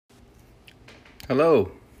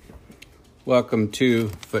Hello, welcome to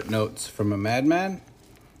Footnotes from a Madman.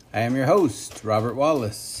 I am your host, Robert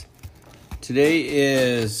Wallace. Today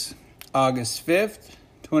is August 5th,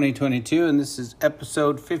 2022, and this is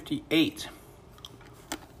episode 58.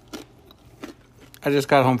 I just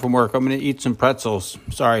got home from work. I'm going to eat some pretzels.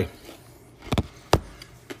 Sorry.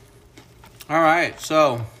 All right,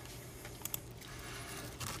 so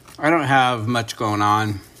I don't have much going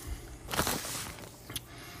on.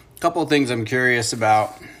 Couple of things I'm curious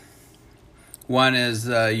about. One is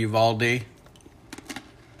Uvalde. I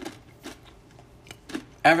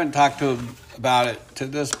haven't talked to him about it to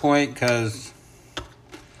this point because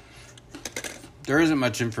there isn't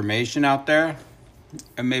much information out there,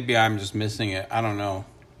 and maybe I'm just missing it. I don't know.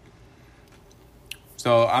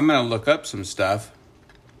 So I'm going to look up some stuff,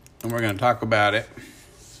 and we're going to talk about it.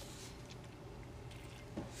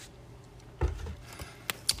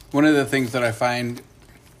 One of the things that I find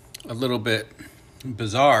a little bit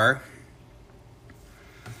bizarre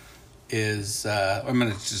is, I'm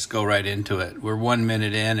going to just go right into it. We're 1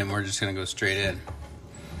 minute in and we're just going to go straight in.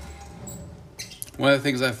 One of the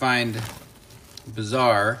things I find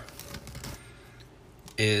bizarre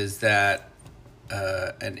is that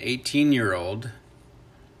an 18-year-old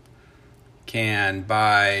can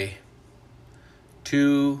buy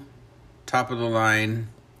two top-of-the-line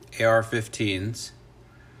AR-15s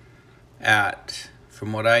at,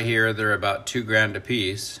 from what I hear, they're about $2,000 a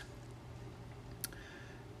piece,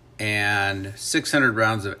 and 600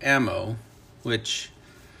 rounds of ammo, which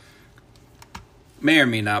may or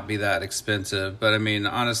may not be that expensive, but I mean,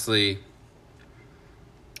 honestly,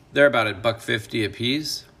 they're about $1.50 a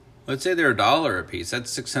piece. Let's say they're $1 a piece.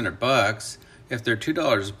 That's $600. If they're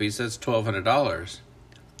 $2 a piece, that's $1,200.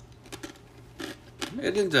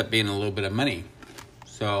 It ends up being a little bit of money.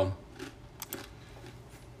 So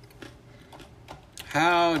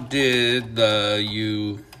how did the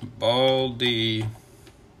Uvalde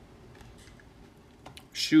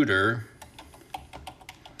shooter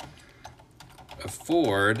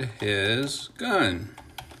afford his gun?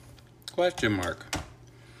 Question mark.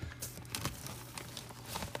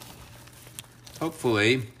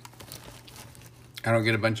 Hopefully, I don't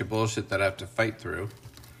get a bunch of bullshit that I have to fight through.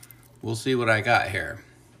 We'll see what I got here.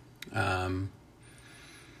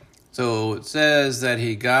 So it says that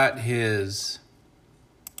he got his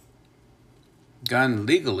gun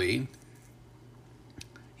legally.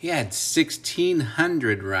 He had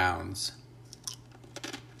 1,600 rounds.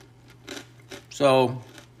 So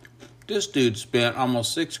this dude spent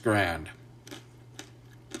almost $6,000.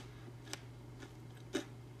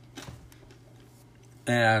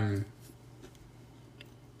 And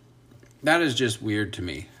that is just weird to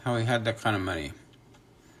me, how he had that kind of money.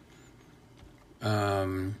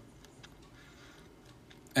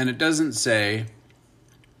 And it doesn't say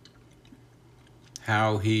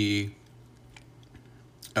how he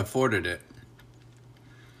afforded it.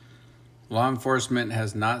 Law enforcement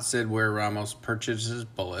has not said where Ramos purchased his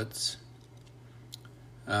bullets.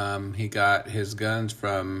 He got his guns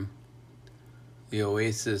from the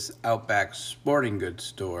Oasis Outback Sporting Goods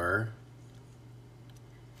store.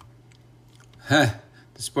 The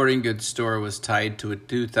sporting goods store was tied to a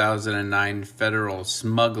 2009 federal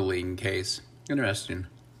smuggling case. Interesting.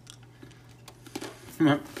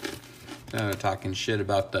 Talking shit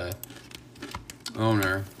about the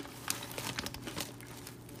owner.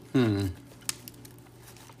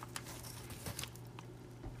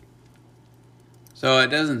 So it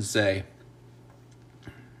doesn't say.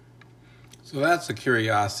 So that's a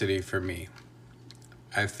curiosity for me.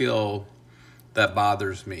 I feel that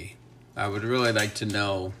bothers me. I would really like to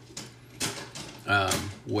know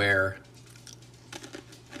where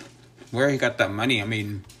he got that money. I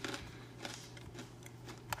mean,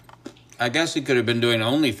 I guess he could have been doing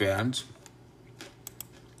OnlyFans.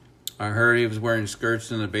 I heard he was wearing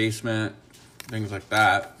skirts in the basement, things like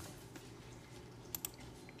that.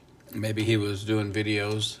 Maybe he was doing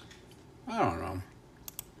videos. I don't know.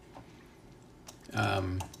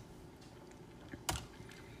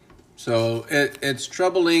 So it's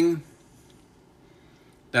troubling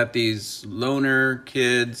that these loner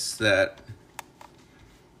kids that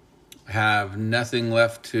have nothing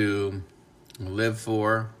left to live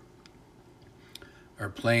for are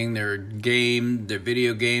playing their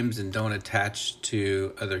video games, and don't attach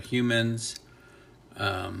to other humans.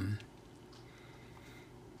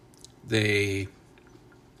 They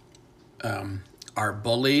are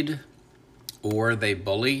bullied, or they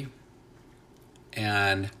bully,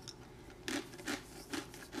 and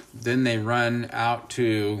then they run out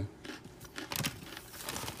to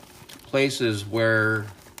places where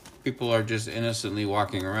people are just innocently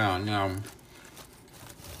walking around. Now,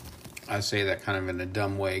 I say that kind of in a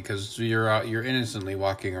dumb way because you're innocently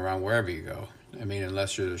walking around wherever you go. I mean,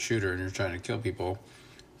 unless you're the shooter and you're trying to kill people,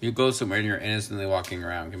 you go somewhere and you're innocently walking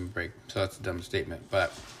around. Give me a break. So that's a dumb statement,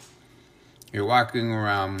 but you're walking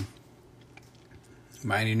around,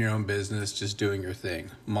 minding your own business, just doing your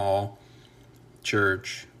thing. Mall,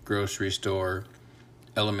 church, grocery store,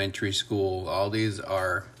 elementary school. All these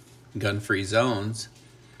are gun-free zones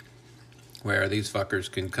where these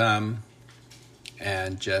fuckers can come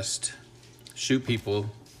and just shoot people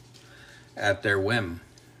at their whim.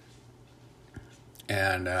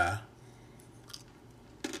 And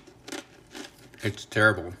it's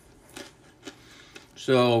terrible.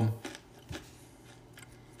 So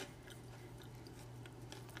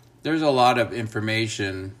there's a lot of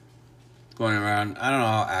information going around. I don't know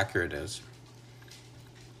how accurate it is.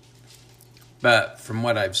 But from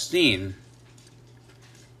what I've seen,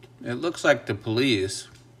 it looks like the police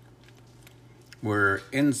were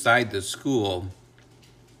inside the school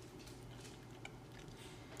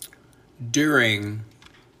during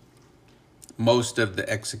most of the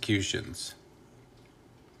executions.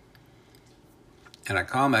 And I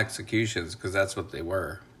call them executions because that's what they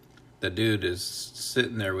were. The dude is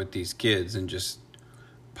sitting there with these kids and just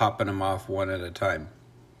popping them off one at a time.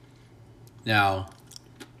 Now,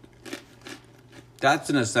 that's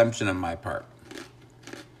an assumption on my part.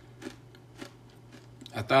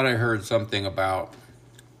 I thought I heard something about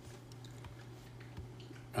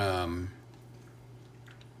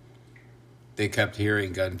they kept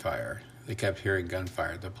hearing gunfire. They kept hearing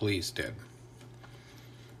gunfire. The police did.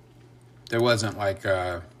 There wasn't like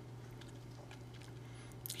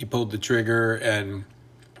he pulled the trigger and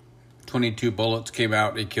 22 bullets came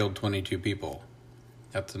out and he killed 22 people.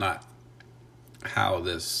 That's not how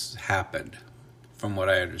this happened, from what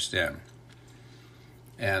I understand.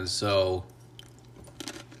 And so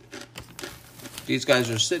these guys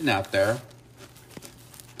are sitting out there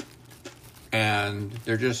and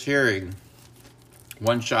they're just hearing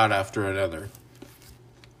one shot after another.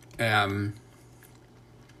 And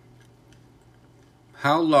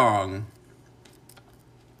how long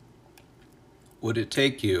would it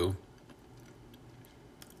take you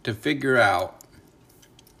to figure out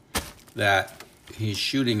that he's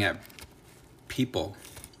shooting at people?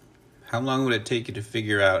 How long would it take you to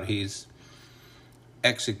figure out he's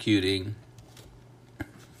executing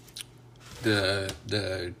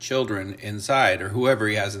the children inside, or whoever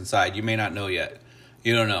he has inside? You may not know yet.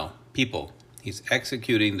 You don't know. People. He's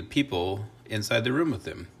executing the people inside the room with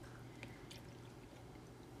him.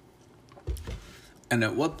 And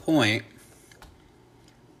at what point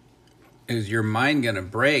is your mind going to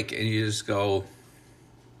break and you just go,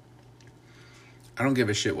 I don't give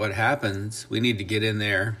a shit what happens. We need to get in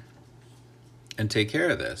there and take care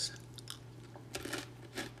of this.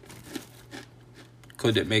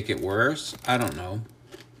 Could it make it worse? I don't know.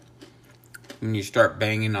 When you start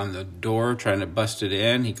banging on the door, trying to bust it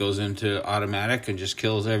in, he goes into automatic and just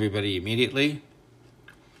kills everybody immediately.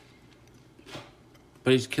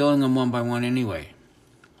 But he's killing them one by one anyway.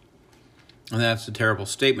 And that's a terrible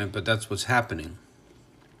statement, but that's what's happening.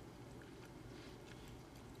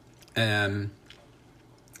 And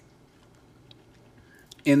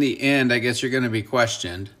in the end, I guess you're going to be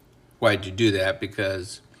questioned. Why'd you do that?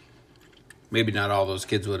 Because maybe not all those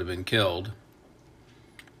kids would have been killed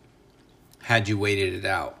had you waited it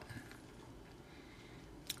out.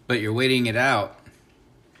 But you're waiting it out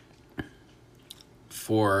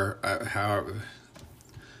for however,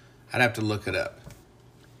 I'd have to look it up.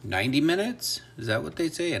 90 minutes? Is that what they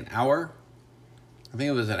say? An hour? I think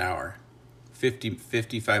it was an hour.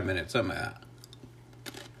 55 minutes, something like that.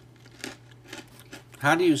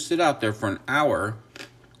 How do you sit out there for an hour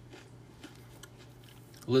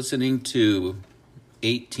listening to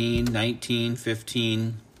 18, 19,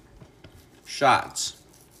 15 shots,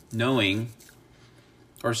 knowing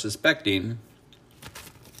or suspecting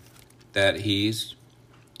that he's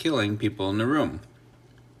killing people in the room?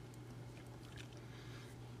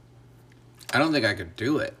 I don't think I could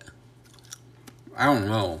do it. I don't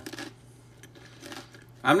know.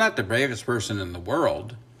 I'm not the bravest person in the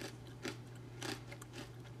world.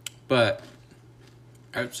 But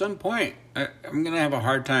at some point, I'm going to have a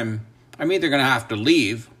hard time. I'm either going to have to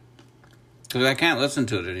leave because I can't listen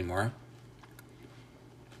to it anymore,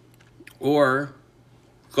 or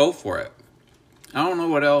go for it. I don't know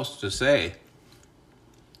what else to say.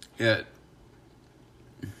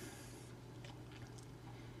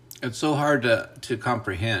 It's so hard to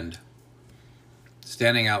comprehend.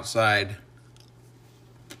 Standing outside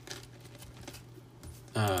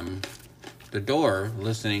the door,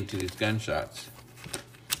 listening to these gunshots.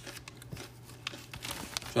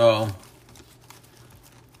 So,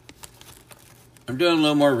 I'm doing a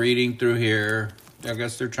little more reading through here. I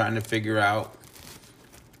guess they're trying to figure out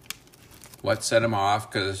what set him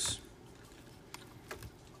off, because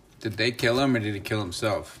did they kill him or did he kill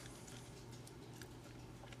himself?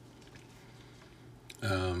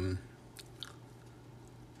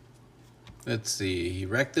 Let's see. He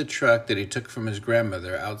wrecked the truck that he took from his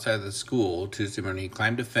grandmother outside the school Tuesday morning. He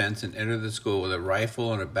climbed a fence and entered the school with a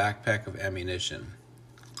rifle and a backpack of ammunition.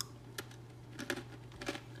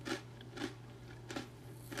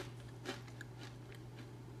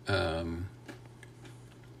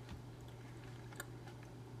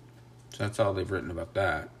 So that's all they've written about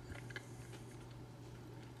that.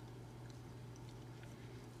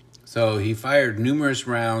 So he fired numerous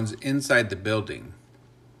rounds inside the building.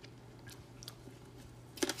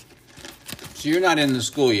 So you're not in the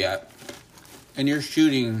school yet, and you're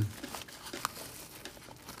shooting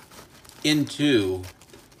into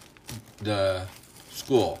the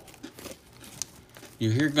school.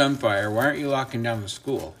 You hear gunfire. Why aren't you locking down the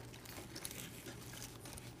school?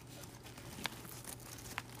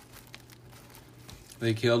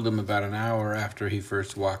 They killed him about an hour after he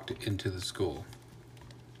first walked into the school.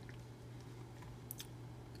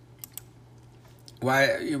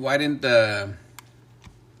 Why didn't the...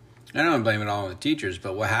 I don't blame it all on the teachers,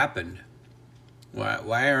 but what happened?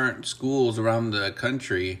 Why aren't schools around the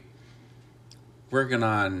country working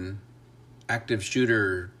on active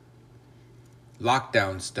shooter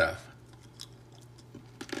lockdown stuff?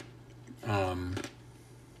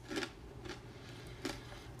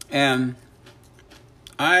 And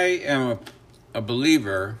I am a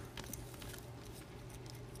believer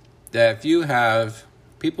that if you have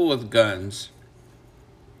people with guns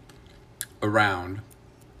around,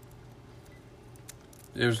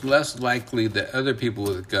 there's less likely that other people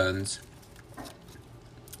with guns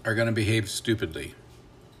are going to behave stupidly.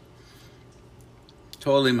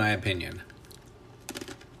 Totally my opinion.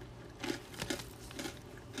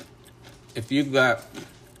 If you've got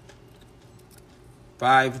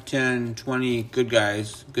 5, 10, 20 good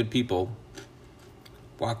guys, good people,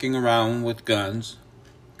 walking around with guns,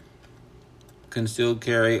 concealed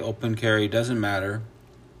carry, open carry, doesn't matter.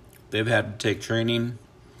 They've had to take training.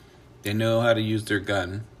 They know how to use their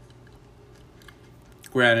gun.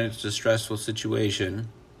 Granted, it's a stressful situation.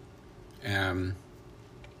 Who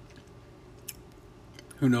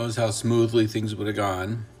knows how smoothly things would have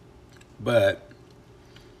gone. But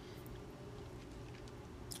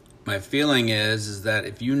my feeling is that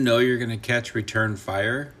if you know you're going to catch return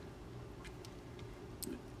fire,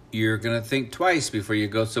 you're going to think twice before you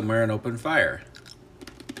go somewhere and open fire.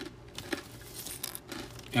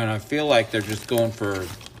 And I feel like they're just going for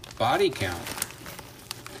body count.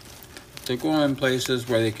 They're going places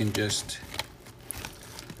where they can just,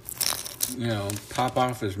 pop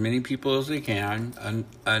off as many people as they can,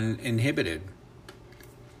 uninhibited.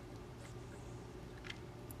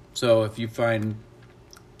 So if you find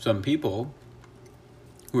some people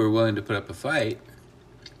who are willing to put up a fight,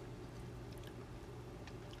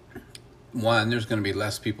 one, there's going to be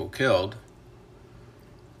less people killed.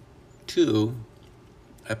 Two,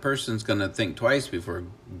 a person's going to think twice before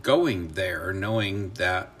going there, knowing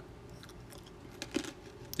that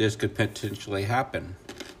this could potentially happen.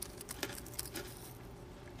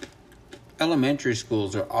 Elementary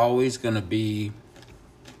schools are always going to be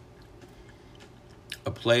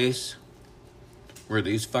a place where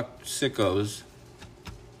these fuck sickos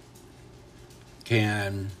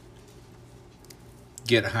can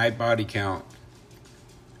get high body count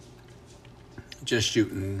just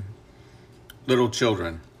shooting little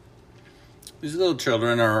children. These little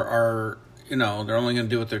children are they're only going to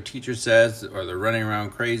do what their teacher says, or they're running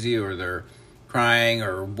around crazy, or they're crying,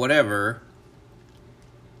 or whatever.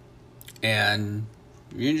 And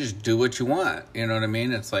you just do what you want. You know what I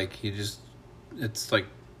mean? It's like it's like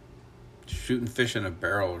shooting fish in a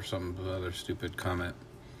barrel or some other stupid comment.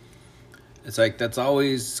 It's like that's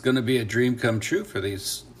always going to be a dream come true for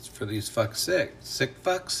these sick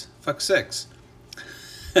fucks. Fuck sicks.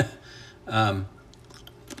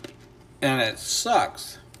 And it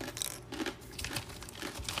sucks.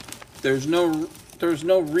 There's no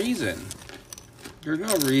reason. There's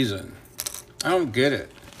no reason. I don't get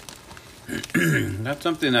it. That's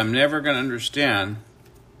something I'm never going to understand.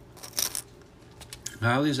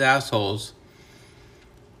 How these assholes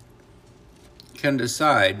can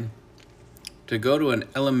decide to go to an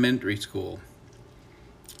elementary school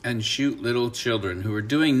and shoot little children who are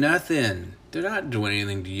doing nothing. They're not doing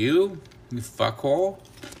anything to you, you fuckhole.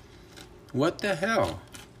 What the hell?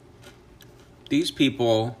 These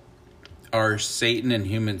people are Satan in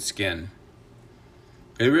human skin.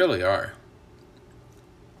 They really are.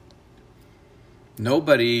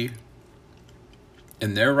 Nobody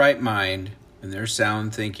in their right mind, in their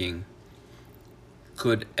sound thinking,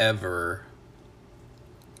 could ever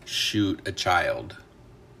shoot a child,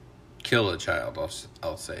 kill a child,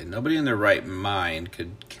 I'll say. Nobody in their right mind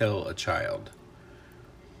could kill a child.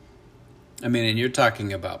 I mean, and you're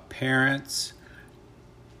talking about parents.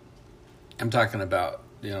 I'm talking about,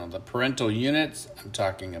 the parental units. I'm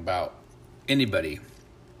talking about anybody.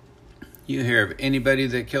 You hear of anybody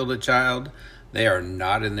that killed a child, they are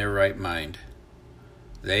not in their right mind.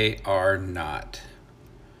 They are not.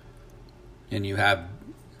 And you have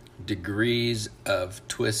degrees of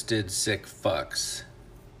twisted, sick fucks.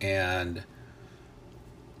 And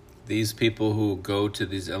these people who go to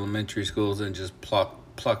these elementary schools and just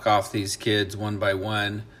pluck off these kids one by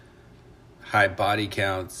one, high body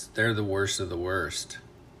counts, they're the worst of the worst.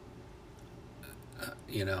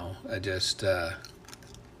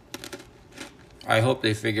 I hope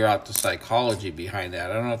they figure out the psychology behind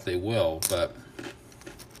that. I don't know if they will, but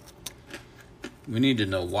we need to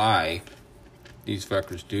know why these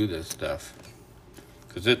fuckers do this stuff.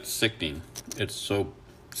 Because it's sickening. It's so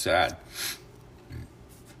sad.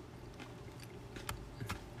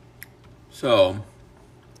 So,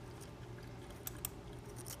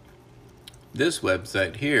 this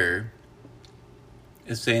website here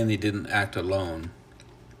is saying they didn't act alone,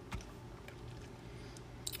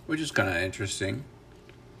 which is kind of interesting.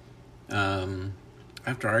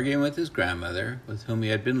 After arguing with his grandmother, with whom he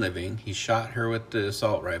had been living, he shot her with the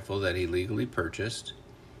assault rifle that he legally purchased,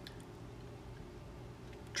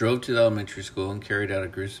 drove to the elementary school, and carried out a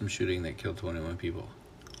gruesome shooting that killed 21 people.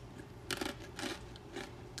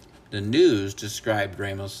 The news described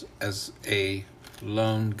Ramos as a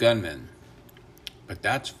lone gunman, but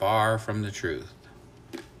that's far from the truth.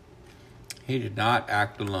 He did not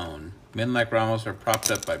act alone. Men like Ramos are propped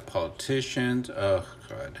up by politicians. Oh,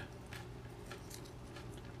 God.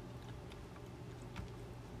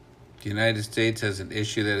 The United States has an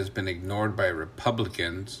issue that has been ignored by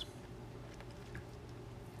Republicans.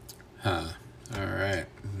 All right.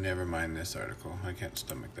 Never mind this article. I can't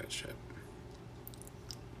stomach that shit.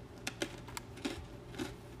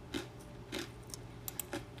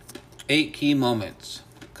 Eight key moments.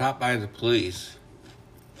 Caught by the police.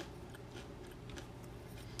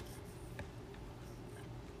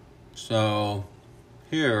 So,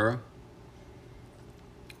 here,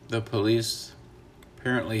 the police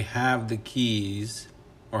apparently have the keys,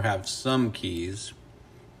 or have some keys,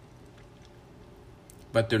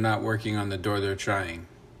 but they're not working on the door they're trying.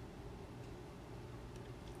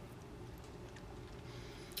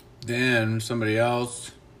 Then somebody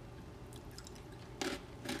else,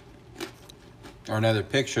 or another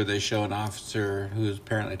picture, they show an officer who's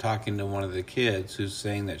apparently talking to one of the kids who's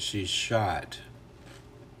saying that she's shot.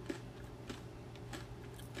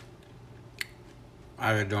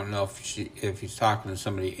 I don't know if he's talking to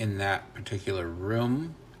somebody in that particular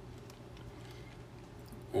room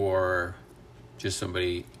or just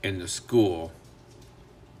somebody in the school.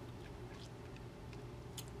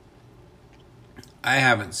 I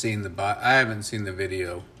haven't seen the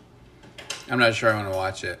video. I'm not sure I want to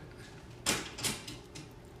watch it.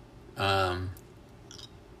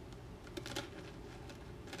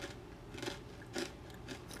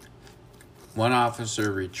 One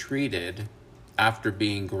officer retreated after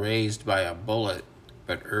being grazed by a bullet,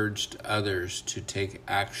 but urged others to take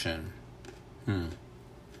action.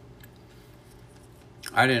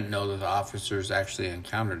 I didn't know that the officers actually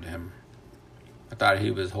encountered him. I thought he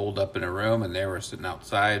was holed up in a room and they were sitting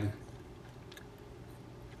outside.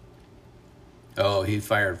 Oh, he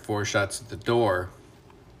fired 4 shots at the door.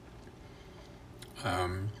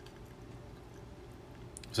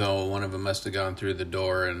 So one of them must have gone through the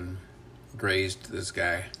door and grazed this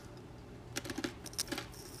guy.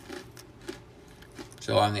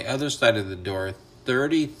 So on the other side of the door,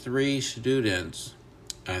 33 students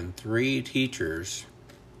and 3 teachers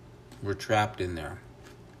were trapped in there.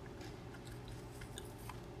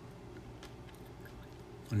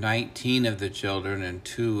 19 of the children and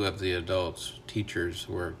 2 of the adults, teachers,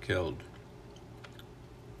 were killed.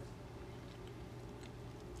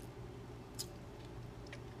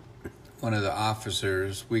 One of the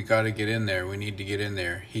officers, we got to get in there. We need to get in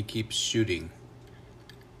there. He keeps shooting.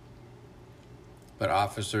 But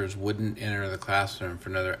officers wouldn't enter the classroom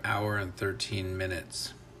for another hour and 13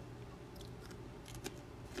 minutes.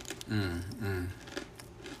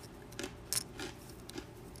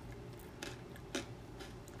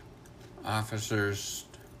 Officers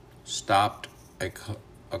stopped a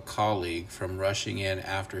colleague from rushing in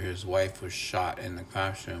after his wife was shot in the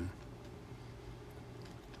classroom.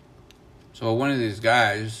 So one of these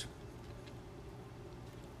guys,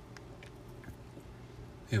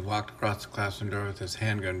 He walked across the classroom door with his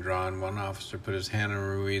handgun drawn. One officer put his hand on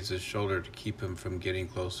Ruiz's shoulder to keep him from getting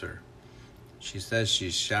closer. She says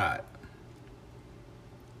she's shot.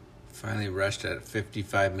 Finally rushed at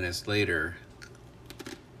 55 minutes later.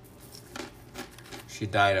 She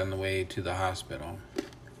died on the way to the hospital.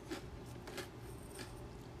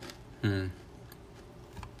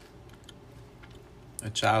 A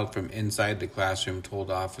child from inside the classroom told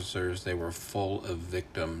officers they were full of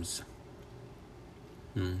victims.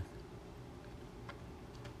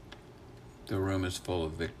 The room is full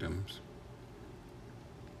of victims.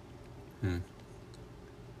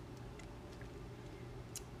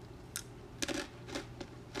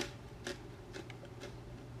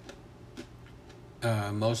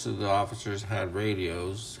 Most of the officers had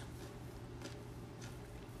radios,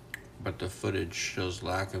 but the footage shows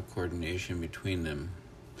lack of coordination between them.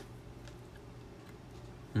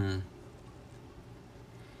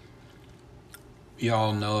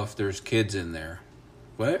 Y'all know if there's kids in there.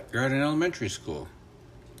 What? You're at an elementary school.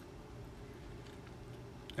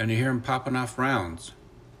 And you hear them popping off rounds.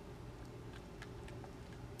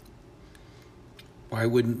 Why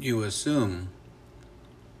wouldn't you assume?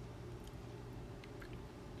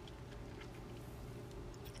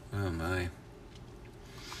 Oh my.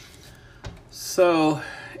 So,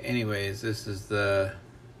 anyways, this is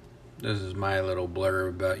my little blurb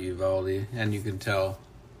about Uvalde, and you can tell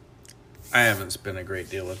I haven't spent a great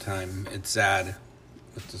deal of time. It's sad.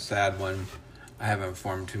 It's a sad one. I haven't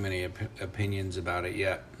formed too many opinions about it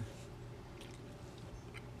yet.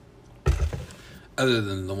 Other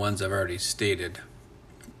than the ones I've already stated.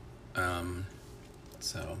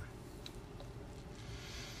 So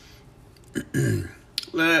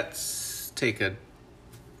let's take a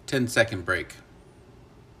 10-second break.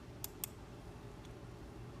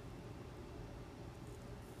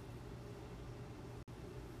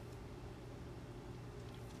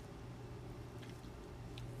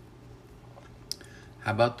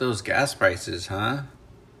 How about those gas prices, huh?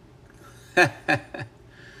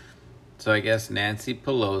 So I guess Nancy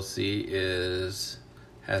Pelosi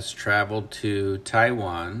has traveled to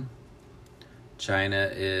Taiwan. China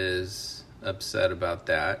is upset about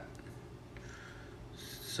that.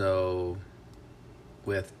 So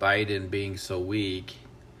with Biden being so weak,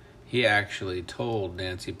 he actually told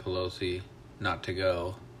Nancy Pelosi not to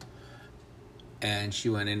go, and she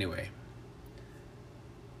went anyway.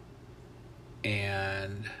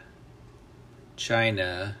 And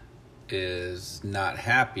China is not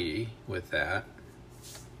happy with that.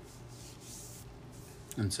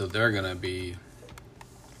 And so they're going to be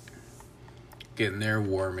getting their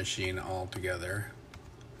war machine all together.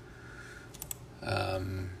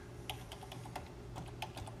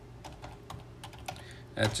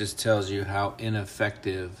 That just tells you how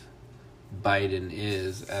ineffective Biden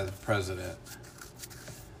is as president.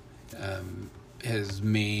 His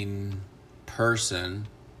main person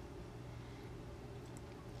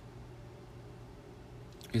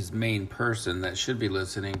that should be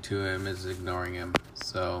listening to him is ignoring him.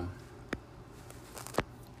 So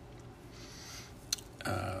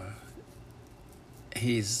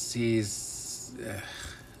he's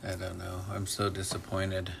I don't know. I'm so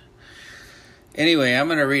disappointed. Anyway, I'm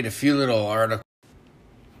going to read a few little articles.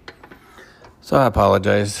 So I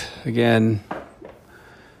apologize. Again,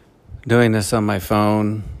 doing this on my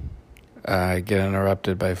phone, I get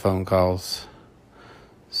interrupted by phone calls.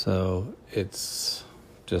 So it's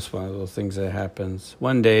just one of those things that happens.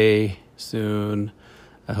 One day soon,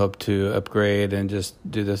 I hope to upgrade and just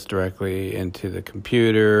do this directly into the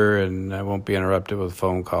computer, and I won't be interrupted with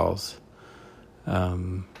phone calls.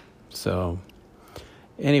 So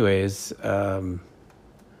anyways, I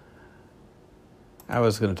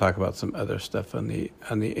was going to talk about some other stuff on the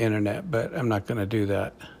internet, but I'm not going to do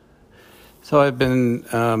that. So I've been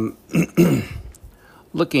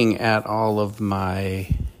looking at all of my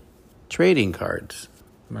trading cards,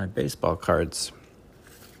 my baseball cards.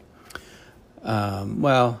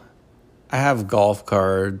 Well, I have golf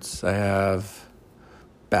cards, I have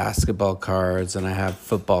basketball cards, and I have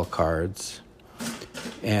football cards.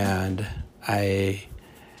 And I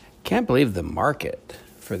can't believe the market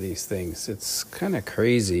for these things. It's kind of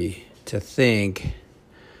crazy to think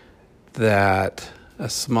that a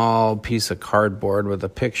small piece of cardboard with a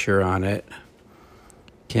picture on it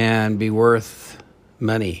can be worth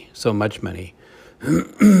money, so much money.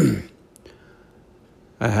 I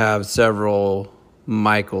have several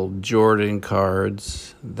Michael Jordan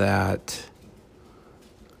cards that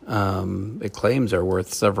it claims are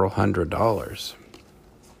worth several $100s.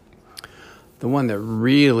 The one that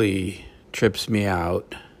really trips me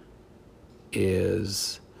out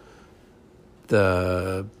is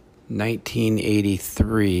the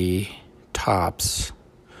 1983 Topps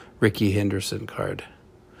Rickey Henderson card.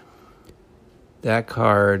 That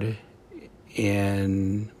card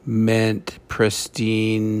in mint,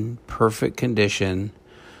 pristine, perfect condition,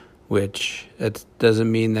 which it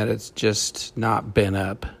doesn't mean that it's just not been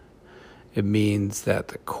up. It means that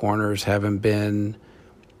the corners haven't been,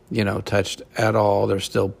 touched at all. They're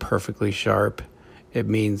still perfectly sharp. It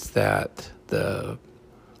means that the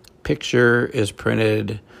picture is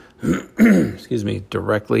printed,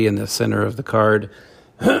 directly in the center of the card.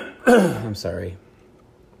 I'm sorry.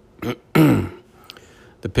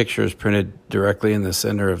 The picture is printed directly in the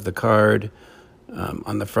center of the card,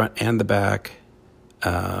 on the front and the back.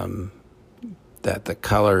 That the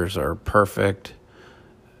colors are perfect.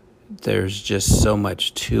 There's just so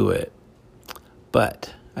much to it.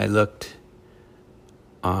 But I looked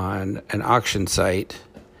on an auction site,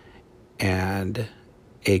 and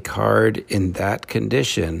a card in that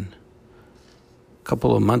condition a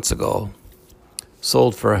couple of months ago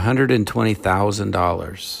sold for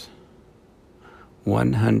 $120,000.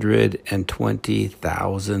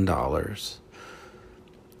 $120,000.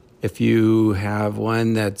 If you have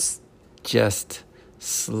one that's just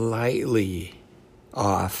slightly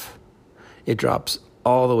off, it drops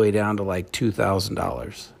all the way down to like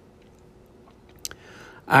 $2,000.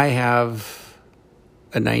 I have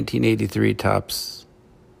a 1983 Topps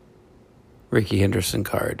Rickey Henderson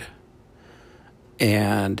card,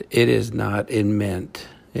 and it is not in mint.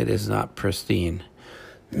 It is not pristine,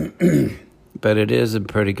 but it is in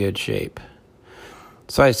pretty good shape.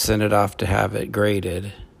 So I sent it off to have it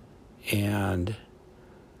graded, and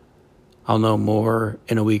I'll know more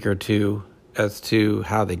in a week or two as to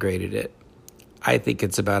how they graded it. I think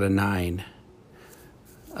it's about a 9,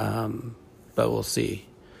 but we'll see.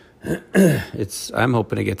 I'm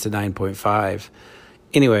hoping it gets a 9.5.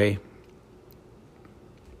 Anyway,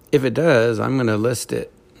 if it does, I'm going to list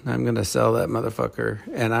it. I'm going to sell that motherfucker,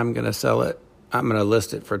 and I'm going to sell it. I'm going to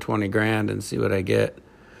list it for $20,000 and see what I get.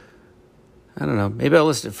 I don't know. Maybe I'll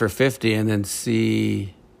list it for 50 and then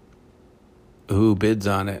see who bids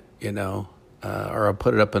on it, or I'll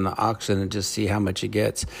put it up in the auction and just see how much it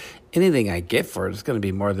gets. Anything I get for it is going to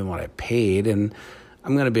be more than what I paid, and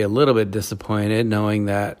I'm going to be a little bit disappointed knowing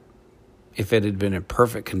that if it had been in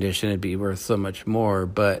perfect condition, it'd be worth so much more.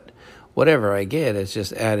 But whatever I get, it's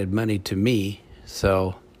just added money to me.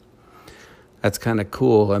 So that's kind of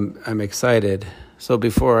cool. I'm excited. So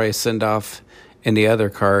before I send off any other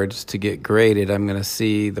cards to get graded, I'm going to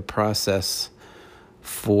see the process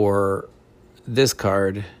for this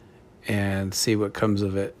card and see what comes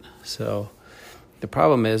of it. So the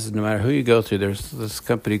problem is, no matter who you go through, there's this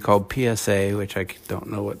company called PSA, which I don't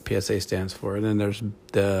know what PSA stands for. And then there's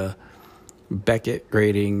the Beckett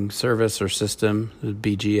Grading Service or System, the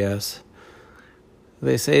BGS.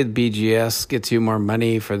 They say BGS gets you more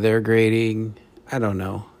money for their grading. I don't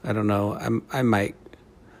know. I might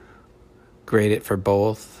grade it for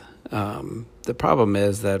both. The problem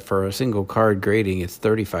is that for a single card grading, it's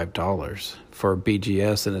 $35 for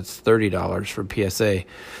BGS and it's $30 for PSA.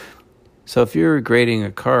 So if you're grading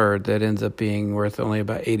a card that ends up being worth only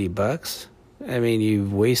about $80, I mean,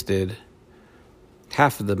 you've wasted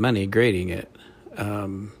half of the money grading it.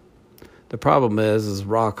 The problem is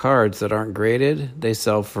raw cards that aren't graded, they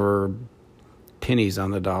sell for pennies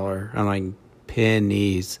on the dollar. I'm like,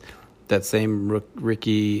 pennies. That same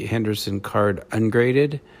Rickey Henderson card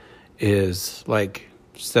ungraded is like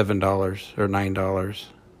 $7 or $9.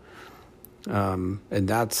 And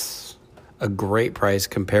that's a great price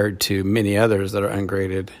compared to many others that are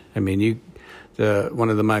ungraded. I mean, one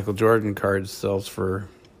of the Michael Jordan cards sells for,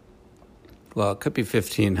 well, it could be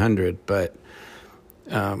 $1,500, but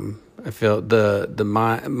I feel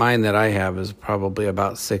mine that I have is probably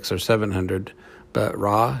about $600 or $700, but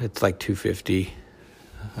raw it's like $250.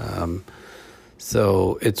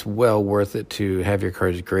 So it's well worth it to have your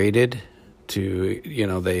cards graded.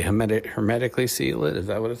 They hermetically seal it. Is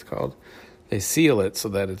that what it's called? They seal it so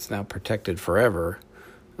that it's now protected forever,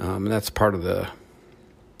 and that's part of the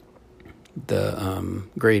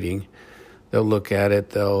grading. They'll look at it.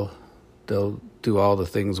 They'll do all the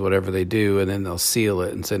things, whatever they do, and then they'll seal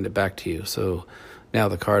it and send it back to you. So now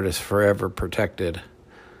the card is forever protected.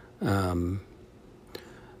 That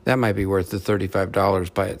might be worth the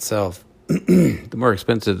 $35 by itself. The more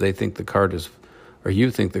expensive they think the card is, or you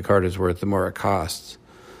think the card is worth, the more it costs.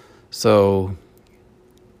 So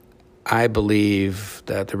I believe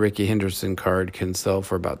that the Rickey Henderson card can sell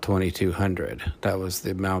for about $2,200. That was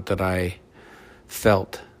the amount that I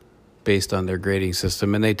felt based on their grading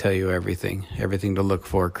system, and they tell you everything to look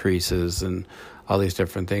for, creases and all these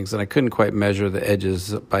different things. And I couldn't quite measure the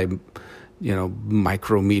edges by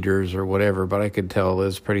micrometers or whatever, but I could tell it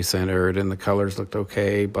was pretty centered and the colors looked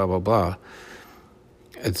okay, blah, blah, blah.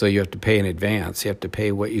 And so you have to pay in advance. You have to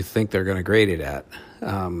pay what you think they're going to grade it at.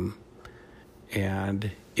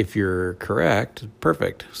 And if you're correct,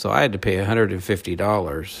 perfect. So I had to pay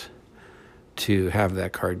 $150 to have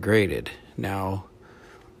that card graded. Now,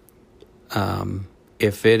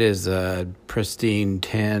 if it is a pristine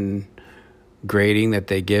 10 grading that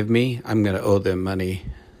they give me, I'm going to owe them money.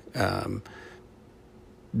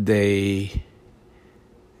 They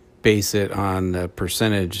base it on the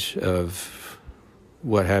percentage of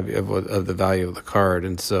what have you, of the value of the card.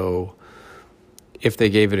 And so if they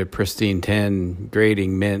gave it a pristine 10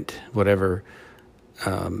 grading, mint, whatever,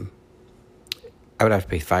 I would have to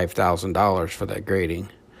pay $5,000 for that grading.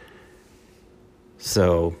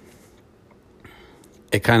 So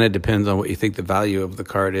it kind of depends on what you think the value of the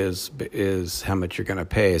card is how much you're going to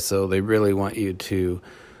pay. So they really want you to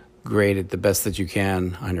grade it the best that you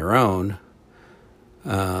can on your own.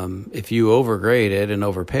 If you overgrade it and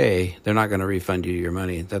overpay, they're not going to refund you your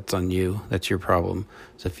money. That's on you. That's your problem.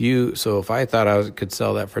 So if I thought I could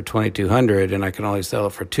sell that for $2,200 and I can only sell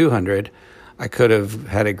it for $200, I could have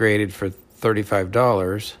had it graded for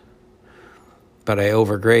 $35, but I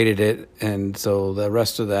overgraded it, and so the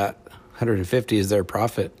rest of that $150 is their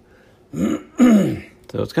profit. So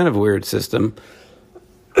it's kind of a weird system.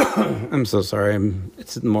 I'm so sorry.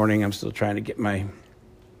 It's in the morning. I'm still trying to get my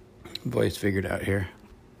voice figured out here.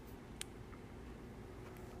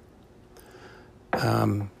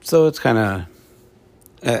 So it's kind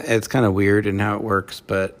of weird in how it works,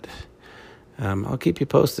 but I'll keep you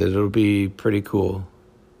posted. It'll be pretty cool.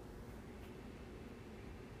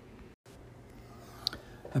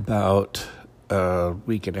 About a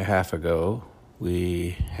week and a half ago,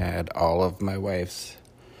 we had all of my wife's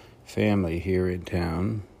family here in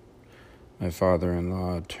town. My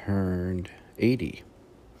father-in-law turned 80.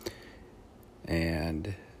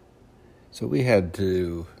 And so we had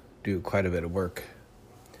to do quite a bit of work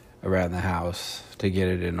around the house to get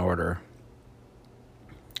it in order.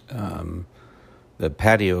 The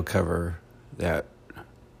patio cover that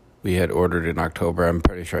we had ordered in October, I'm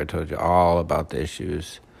pretty sure I told you all about the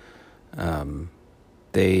issues.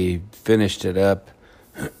 They finished it up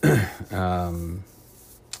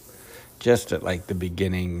just at like the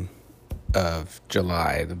beginning of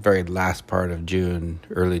July, the very last part of June,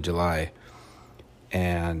 early July.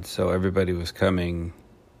 And so everybody was coming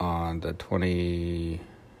on the 22nd,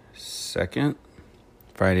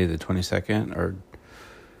 Friday the 22nd, or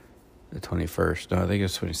the 21st. No, I think it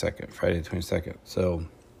was 22nd, Friday the 22nd. So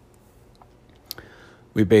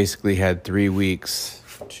we basically had 3 weeks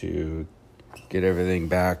to get everything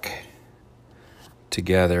back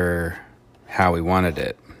together how we wanted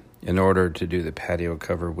it. In order to do the patio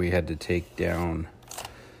cover, we had to take down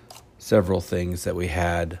several things that we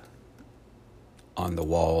had on the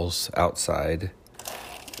walls outside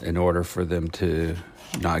in order for them to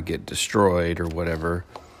not get destroyed or whatever.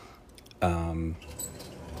 And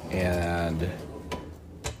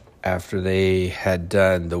after they had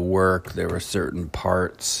done the work, there were certain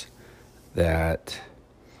parts that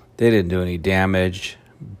they didn't do any damage,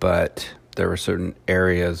 but there were certain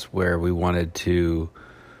areas where we wanted to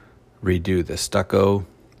redo the stucco.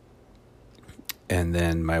 And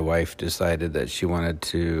then my wife decided that she wanted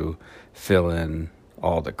to fill in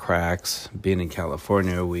all the cracks. Being in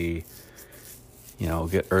California, we,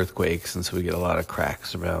 get earthquakes, and so we get a lot of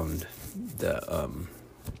cracks around the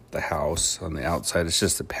house on the outside. It's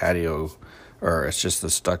just the patio, or it's just the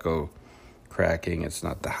stucco cracking. It's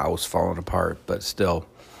not the house falling apart, but still,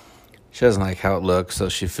 she doesn't like how it looks, so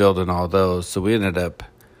she filled in all those. So we ended up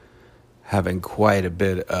having quite a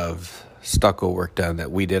bit of stucco work done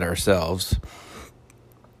that we did ourselves.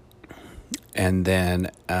 And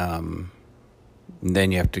then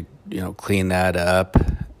you have to, clean that up,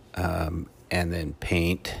 and then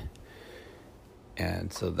paint.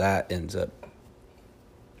 And so that ends up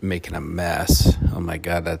making a mess. Oh my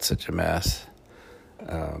God, that's such a mess.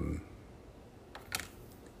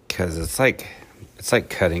 'Cause it's like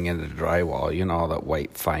cutting into drywall, all that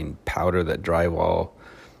white fine powder that drywall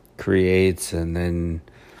creates, and then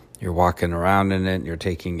you're walking around in it and you're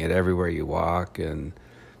taking it everywhere you walk. And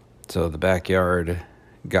so the backyard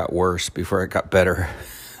got worse before it got better.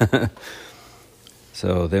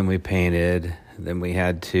 So then we painted, then we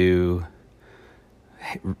had to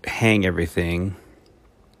hang everything.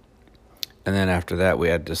 And then after that, we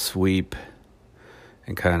had to sweep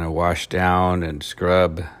and kind of wash down and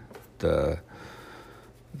scrub the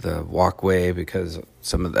walkway because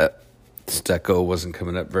some of that stucco wasn't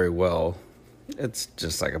coming up very well. It's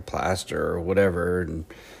just like a plaster or whatever. And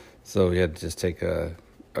so we had to just take a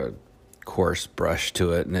coarse brush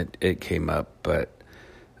to it, and it came up. But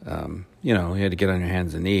you had to get on your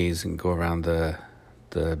hands and knees and go around the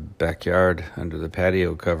backyard under the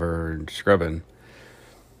patio cover and scrubbing.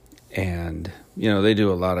 And they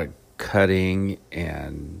do a lot of cutting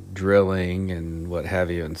and drilling and what have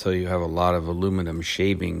you, and so you have a lot of aluminum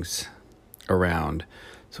shavings around,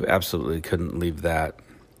 so we absolutely couldn't leave that.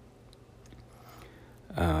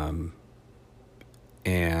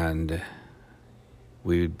 And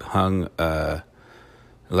we hung a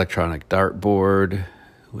electronic dartboard,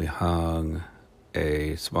 we hung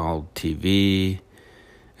a small TV,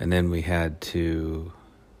 and then we had to,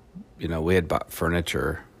 we had bought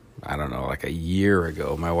furniture, I don't know, like a year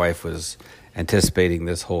ago. My wife was anticipating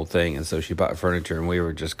this whole thing, and so she bought furniture, and we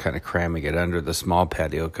were just kind of cramming it under the small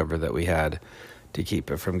patio cover that we had to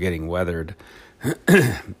keep it from getting weathered.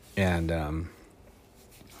 And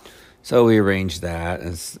so we arranged that,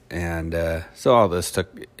 and so all this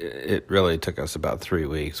really took us about 3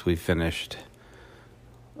 weeks. We finished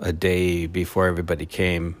a day before everybody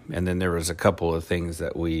came, and then there was a couple of things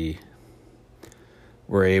that we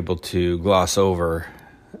were able to gloss over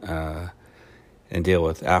and deal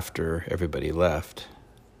with after everybody left.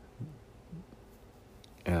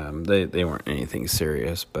 They weren't anything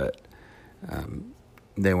serious, but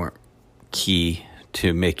they weren't key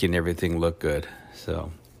to making everything look good.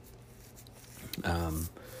 So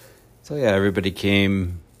yeah, everybody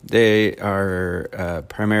came. They are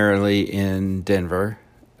primarily in Denver,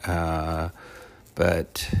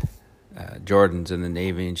 but Jordan's in the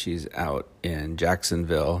Navy and she's out in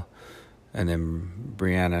Jacksonville. And then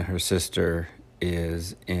Brianna, her sister,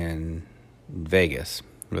 is in Vegas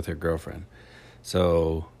with her girlfriend.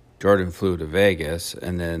 So Jordan flew to Vegas,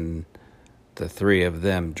 and then the three of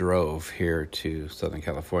them drove here to Southern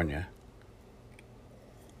California.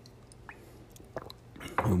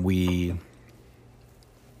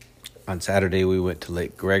 On Saturday, we went to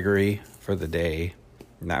Lake Gregory for the day,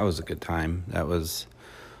 and that was a good time. That was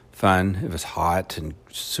fun. It was hot and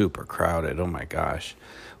super crowded. Oh my gosh.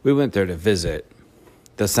 We went there to visit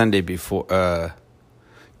the Sunday before,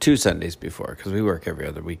 2 Sundays before, because we work every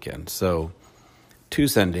other weekend. So 2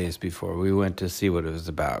 Sundays before, we went to see what it was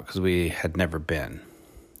about, because we had never been.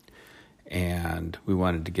 And we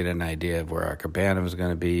wanted to get an idea of where our cabana was going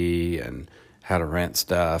to be and how to rent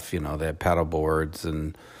stuff. They had paddle boards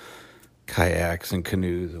and kayaks and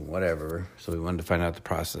canoes and whatever. So we wanted to find out the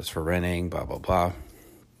process for renting, blah, blah, blah.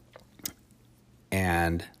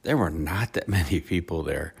 And there were not that many people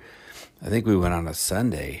there. I think we went on a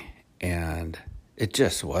Sunday, and it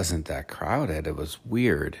just wasn't that crowded. It was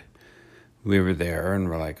weird. We were there, and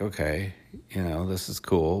we're like, okay, this is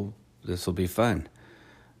cool. This will be fun.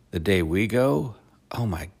 The day we go, oh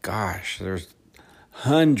my gosh, there's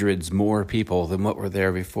hundreds more people than what were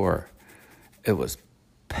there before. It was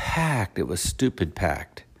packed. It was stupid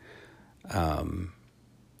packed. And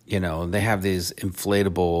they have these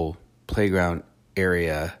inflatable playground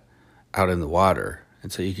area out in the water,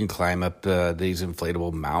 and so you can climb up these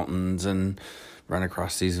inflatable mountains and run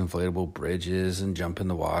across these inflatable bridges and jump in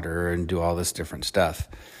the water and do all this different stuff.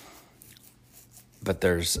 But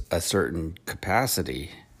there's a certain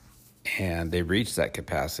capacity, and they reached that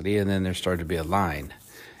capacity, and then there started to be a line.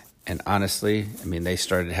 And honestly, they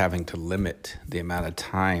started having to limit the amount of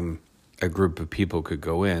time a group of people could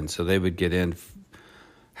go in. So they would get in,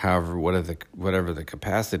 however, whatever the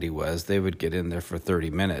capacity was, they would get in there for 30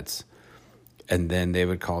 minutes, and then they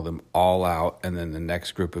would call them all out, and then the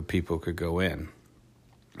next group of people could go in.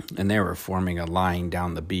 And they were forming a line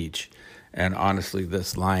down the beach. And honestly,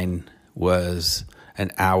 this line was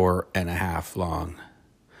an hour and a half long.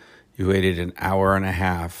 You waited an hour and a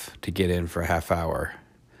half to get in for a half hour.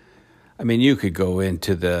 You could go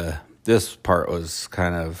into this part was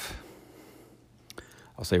kind of,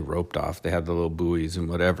 I'll say, roped off. They had the little buoys and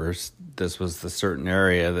whatever. This was the certain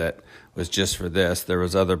area that was just for this. There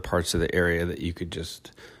was other parts of the area that you could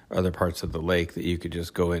other parts of the lake that you could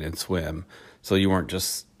just go in and swim. So you weren't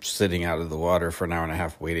just sitting out of the water for an hour and a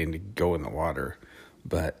half waiting to go in the water.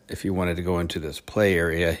 But if you wanted to go into this play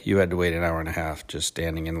area, you had to wait an hour and a half just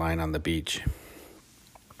standing in line on the beach.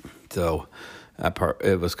 So that part,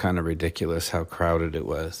 it was kind of ridiculous how crowded it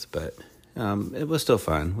was, but it was still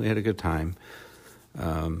fun. We had a good time.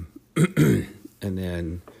 And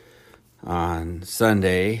then on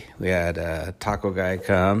Sunday, we had a taco guy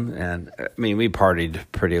come, and we partied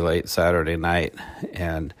pretty late Saturday night,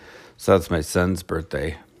 and so that's my son's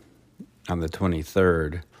birthday on the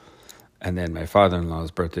 23rd, and then my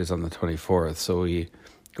father-in-law's birthday is on the 24th, so we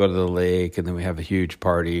go to the lake, and then we have a huge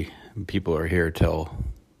party, and people are here till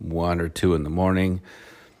 1 or 2 in the morning,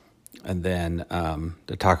 And then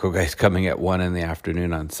the taco guy's coming at 1 in the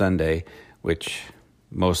afternoon on Sunday, which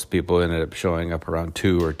most people ended up showing up around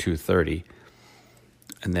 2 or 2:30.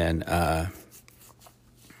 And then,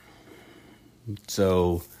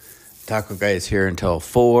 so taco guy is here until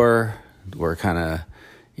 4. We're kind of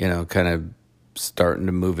starting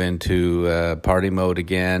to move into party mode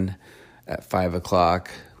again. At 5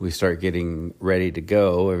 o'clock, we start getting ready to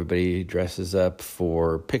go. Everybody dresses up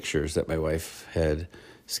for pictures that my wife had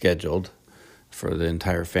scheduled for the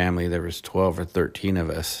entire family. There was 12 or 13 of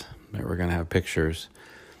us that were going to have pictures.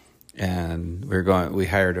 And we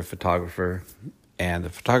hired a photographer. And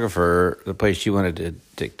the place she wanted to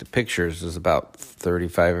take the pictures was about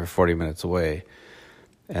 35 or 40 minutes away.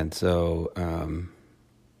 And so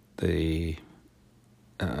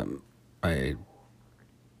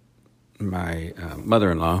my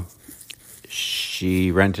mother-in-law,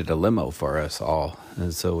 she rented a limo for us all.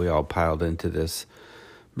 And so we all piled into this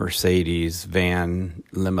Mercedes van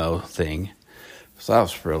limo thing. So that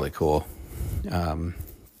was really cool. And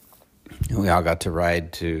we all got to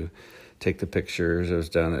ride to take the pictures. It was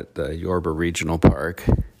down at the Yorba Regional Park.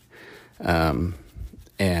 And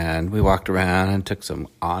we walked around and took some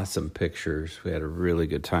awesome pictures. We had a really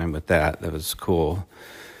good time with that. That was cool.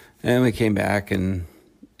 And we came back and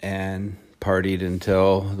partied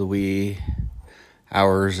until the wee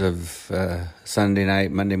hours of Sunday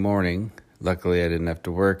night, Monday morning. Luckily, I didn't have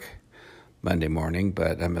to work Monday morning,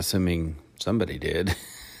 but I'm assuming somebody did.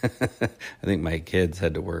 I think my kids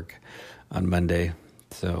had to work on Monday,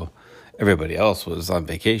 so everybody else was on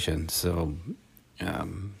vacation. So,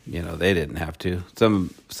 they didn't have to. Some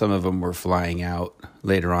of them were flying out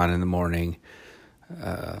later on in the morning,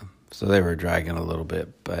 so they were dragging a little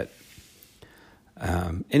bit. But,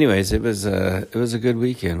 anyways, it was a good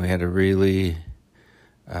weekend. We had a really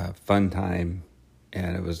fun time,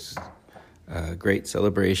 and it was a great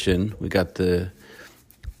celebration. We got the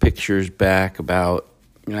pictures back about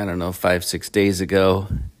 5-6 days ago,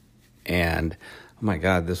 and oh my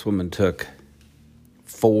God, this woman took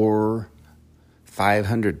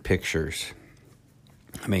 500 pictures.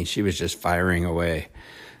 I mean, she was just firing away,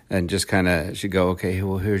 and just she'd go, okay,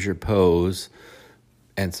 well, here's your pose.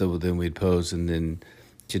 And so then we'd pose, and then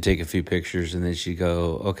she'd take a few pictures, and then she'd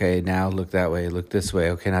go, okay, now look that way, look this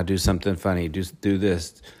way. Okay, now do something funny, do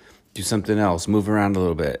this, do something else, move around a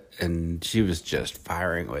little bit. And she was just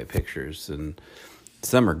firing away pictures, and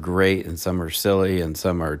some are great, and some are silly, and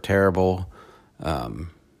some are terrible.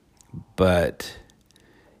 But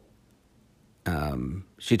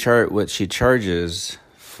what she charges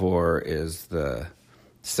for is the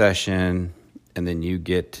session, and then you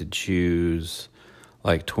get to choose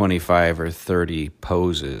like 25 or 30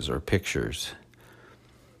 poses or pictures.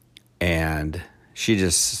 And she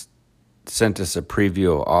just sent us a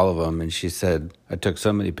preview of all of them, and she said, I took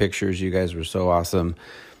so many pictures, you guys were so awesome.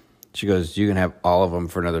 She goes, you can have all of them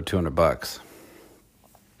for another $200.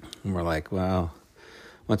 And we're like, well,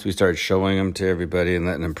 once we started showing them to everybody and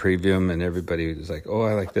letting them preview them, and everybody was like, oh,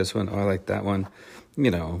 I like this one, oh, I like that one.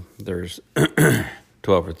 There's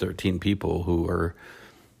 12 or 13 people who are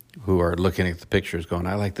looking at the pictures going,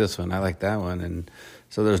 I like this one, I like that one. And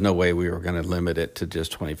so there's no way we were going to limit it to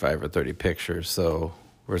just 25 or 30 pictures. So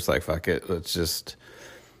we're just like, fuck it, let's just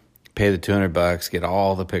pay the $200, get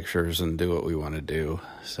all the pictures, and do what we want to do.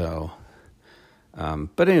 So,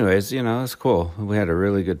 but anyways, it's cool. We had a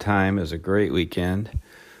really good time. It was a great weekend.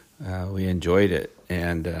 We enjoyed it.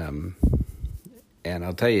 And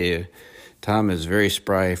I'll tell you, Tom is very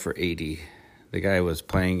spry for 80. The guy was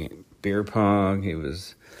playing beer pong. He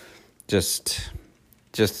was just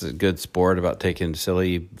a good sport about taking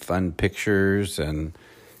silly, fun pictures, and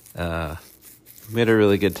we had a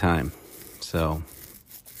really good time. So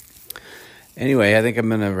anyway, I think I'm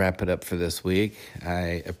going to wrap it up for this week.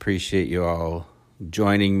 I appreciate you all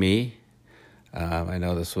joining me. I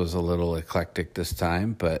know this was a little eclectic this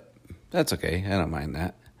time, but that's okay. I don't mind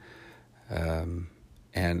that.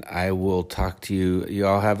 And I will talk to you. You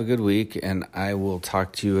all have a good week, and I will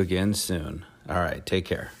talk to you again soon. All right, take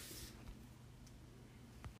care.